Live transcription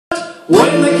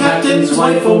When the captain's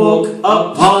wife awoke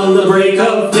upon the break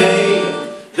of day,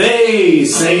 they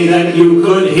say that you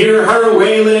could hear her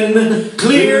wailing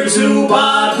clear to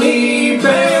Botany Bay.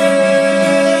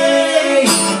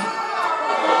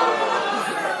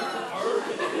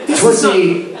 This was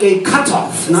a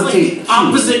cutoff, not the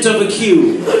opposite of a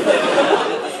cue.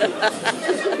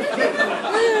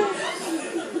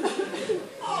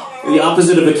 The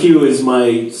opposite of a cue is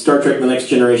my Star Trek The Next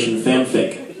Generation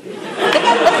fanfic.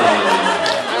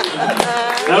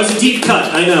 That was a deep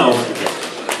cut, I know.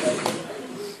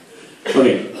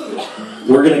 Okay,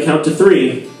 we're going to count to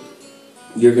 3.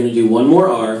 You're going to do one more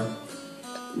R,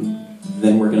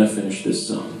 then we're going to finish this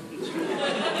song.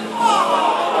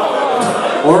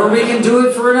 Or we can do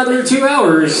it for another 2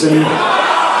 hours,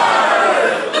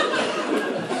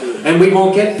 and we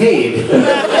won't get paid.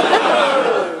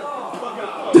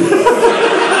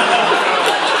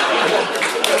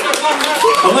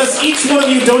 Unless each one of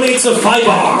you donates a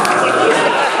 5R.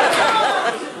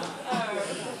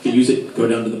 You can use it, go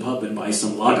down to the pub and buy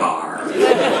some lagar.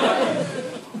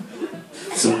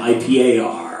 Some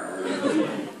IPAR.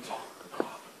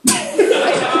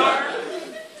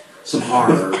 Some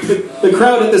hard. The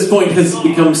crowd at this point has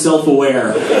become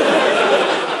self-aware.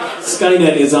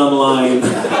 Skynet is online.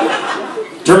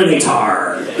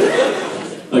 Terminator.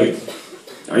 Okay.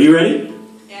 Are you ready?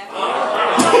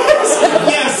 Yes!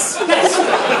 Yes!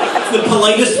 The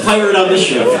politest pirate on the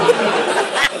ship.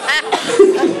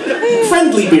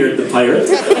 Friendly Beard the pirate.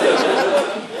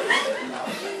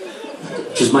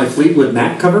 Is my Fleetwood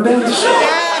Mac cover band?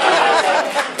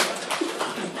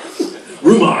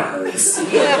 Rumors.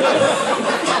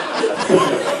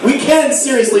 We can't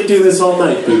seriously do this all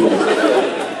night, people.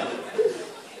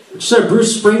 It's a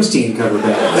Bruce Springsteen cover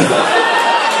band.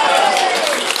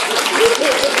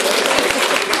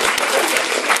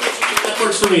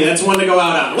 For me, that's one to go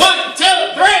out on. 1, 2, 3!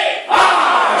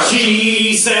 Ah!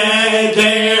 She said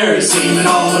there's semen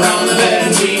all around the bed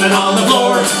and semen on the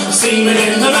floor, semen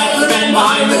in the bathroom and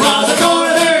behind the closet door.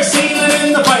 There's semen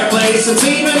in the fireplace and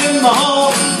semen in the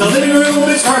hall. The living room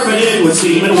is carpeted with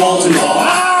semen wall to wall.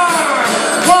 Ah!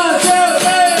 1,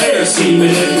 2, 3! There's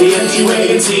semen in the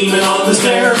entryway and semen on the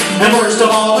stair, and worst of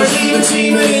all, there's even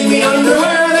semen in the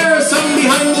underwear. There's some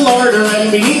behind the larder and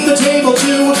beneath the table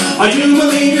too. I do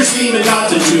believe your semen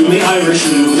got into the Irish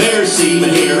loo. There's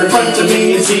semen here in front of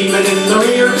me and semen in the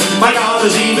rear. My God,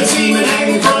 there's even semen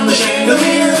hanging from the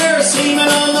chandelier. There's semen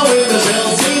on the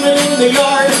windowsill, semen in the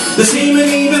yard. The semen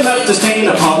even left a stain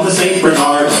upon the St.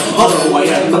 Bernard. Although I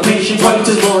am a patient, white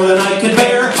is more than I can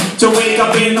bear. To wake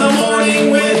up in the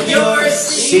morning with your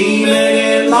semen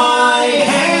in my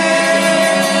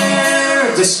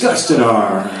hair. Disgusted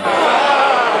are.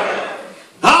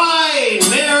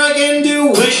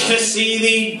 Wish to see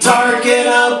thee darken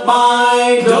up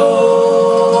my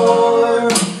door.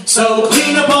 So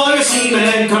clean up all your semen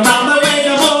and come round my way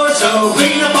no more. So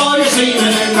clean up all your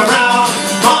semen and come round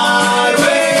my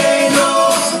way no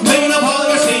more. Clean up all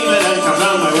your semen and come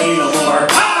round my way no more.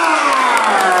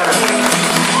 Arr!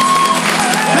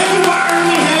 Hey,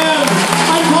 Birmingham!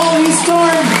 I'm Paulie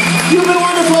Storm. You've been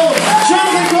wonderful.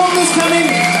 Jonathan Coulton is coming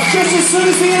just as soon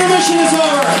as the intermission is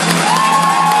over.